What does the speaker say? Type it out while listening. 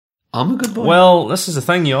I'm a good boy. Well, this is the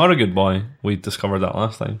thing. You are a good boy. We discovered that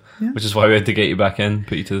last time, which is why we had to get you back in,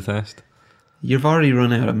 put you to the test. You've already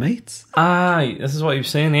run out of mates. Aye, this is what you're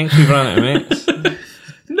saying. You actually ran out of mates.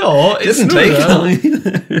 No, It doesn't take long.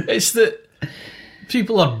 It's that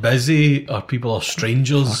people are busy or people are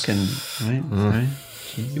strangers. Right.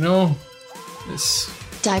 You know, it's...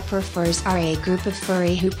 Diaper furs are a group of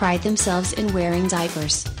furry who pride themselves in wearing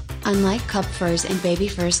diapers. Unlike cub furs and baby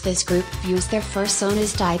furs, this group views their fur sewn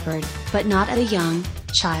as diapered, but not at a young,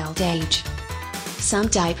 child age. Some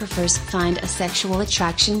diaper furs find a sexual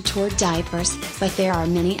attraction toward diapers, but there are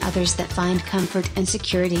many others that find comfort and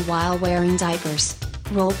security while wearing diapers.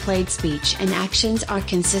 Role-played speech and actions are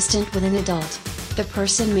consistent with an adult. The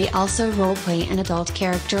person may also role-play an adult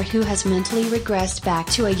character who has mentally regressed back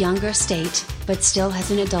to a younger state, but still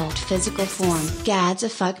has an adult physical form. Gad's a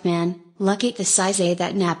fuck man. Lucky the size A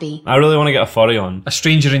that nappy. I really want to get a furry on. A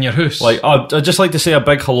stranger in your house. Like, I'd just like to say a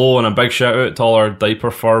big hello and a big shout out to all our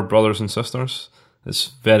diaper fur brothers and sisters. It's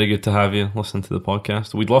very good to have you listening to the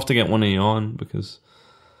podcast. We'd love to get one of you on because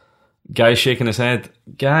Guy's shaking his head.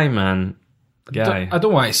 Guy, man. Guy. I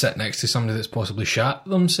don't want to sit next to somebody that's possibly shat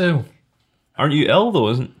themselves. Aren't you ill though,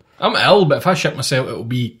 isn't? I'm ill, but if I shit myself, it'll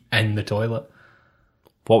be in the toilet.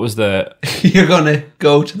 What was the... You're going to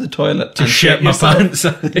go to the toilet To shit my pants.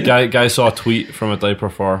 Guy saw a tweet from a diaper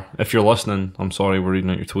fur. If you're listening, I'm sorry, we're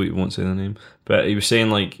reading out your tweet, we won't say the name. But he was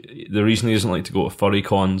saying, like, the reason he doesn't like to go to furry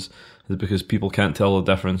cons is because people can't tell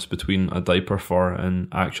the difference between a diaper fur and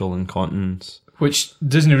actual incontinence. Which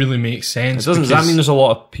doesn't really make sense. It doesn't. Does that mean there's a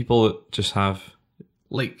lot of people that just have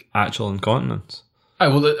like actual incontinence? Aye,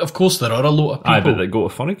 well, of course there are a lot of people. Aye, but they go to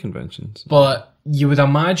furry conventions. But you would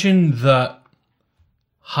imagine that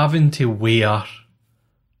having to wear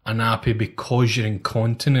a nappy because you're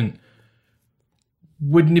incontinent,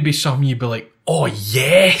 wouldn't it be something you'd be like, oh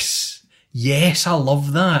yes, I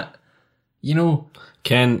love that. You know,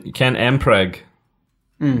 Can Mpreg,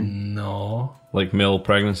 no. like male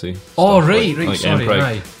pregnancy? Oh, stuff, right, like sorry, Mpreg.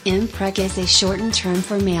 right. Impreg is a shortened term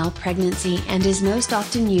for male pregnancy and is most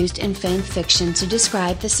often used in fan fiction to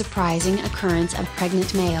describe the surprising occurrence of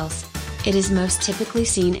pregnant males. It is most typically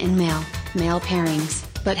seen in male pairings,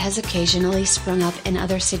 but has occasionally sprung up in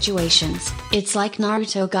other situations. It's like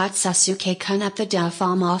Naruto got Sasuke-kun up the duff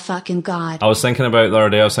fucking god. I was thinking about the other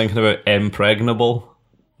day. I was thinking about impregnable,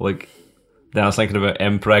 like. Then I was thinking about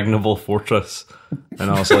impregnable fortress,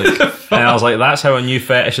 and I was like, that's how a new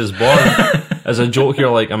fetish is born. As a joke,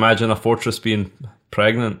 you're like, imagine a fortress being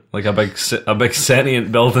pregnant, like a big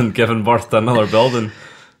sentient building giving birth to another building.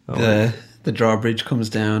 The drawbridge comes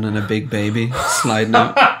down and a big baby sliding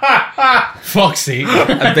out. Fuck's sake.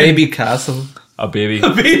 A baby castle. A baby. A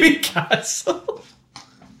baby castle.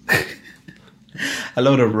 A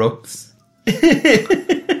load of rooks.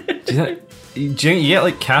 Do you get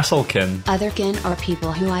like castlekin? Otherkin are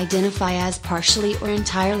people who identify as partially or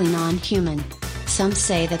entirely non-human. Some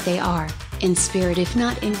say that they are, in spirit if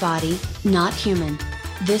not in body, not human.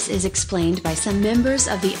 This is explained by some members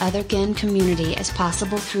of the Otherkin community as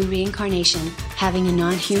possible through reincarnation, having a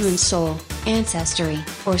non-human soul, ancestry,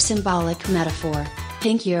 or symbolic metaphor.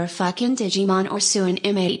 Think you're fucking Digimon or soon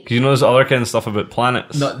M8. You know there's otherkin stuff about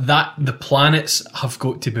planets. No, the planets have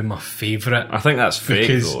got to be my favourite. I think that's fake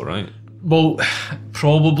Because- though, right? Well,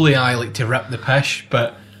 probably I like to rip the pish,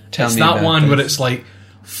 but Tell it's me that about one where this. it's like,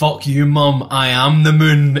 fuck you, mum, I am the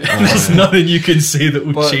moon. And there's nothing you can say that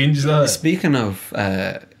will But change that. Speaking of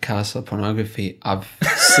castle pornography, I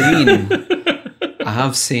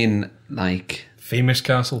have seen like Famous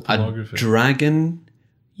castle a pornography. dragon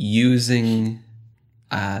using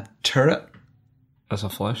a turret. As a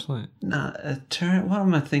flashlight. Nah, a turret. What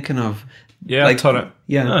am I thinking of? Yeah, Like- turret.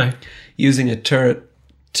 Yeah, Aye. using a turret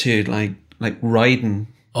to like riding.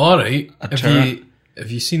 Alright, turret. have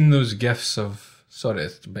you seen those gifs of, sorry,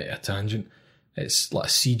 it's a bit of a tangent, it's like a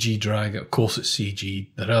CG dragon, of course it's CG,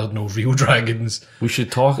 there are no real dragons. We should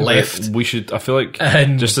talk Left. about... We should... I feel like,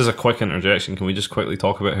 And- just as a quick interjection, can we just quickly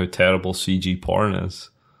talk about how terrible CG porn is?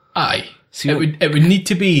 Aye. See, it like- would need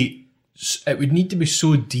to be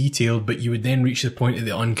so detailed, but you would then reach the point of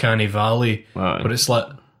the uncanny valley Aye. where it's like,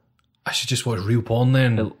 I should just watch real porn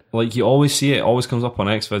then. Like, you always see it. It always comes up on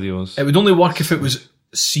X videos. It would only work if it was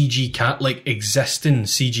CG like existing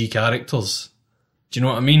CG characters. Do you know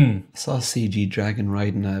what I mean? I saw a CG dragon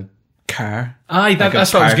riding a car. Aye, Like a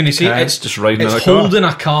that's what I was parked going to say. car. It's Just riding it's in a car. holding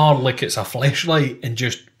a car like it's a flashlight and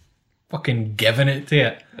just fucking giving it to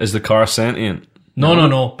it. Is the car sentient?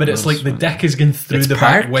 No. But it's like the dick is going through It's the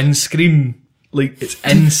parked. back windscreen. Like it's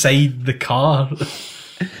inside the car.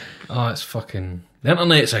 Oh, it's fucking... The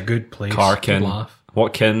internet's a good place. Car to kin. laugh.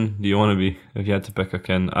 What kin do you want to be if you had to pick a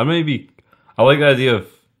kin? I like the idea of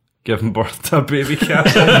giving birth to a baby cat.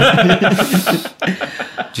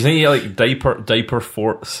 Do you think you like diaper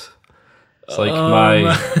forts? It's like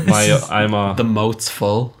I'm a The moat's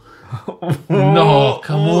full. No,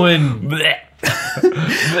 come on.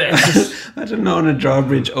 Imagine knowing a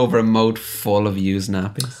drawbridge over a moat full of used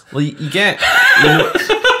nappies. Well, you get. You know,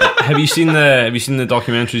 have you seen the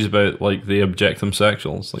documentaries about like the objectum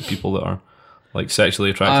sexuals, like people that are like sexually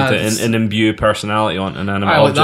attracted to and imbue personality on an animal Aye, like object?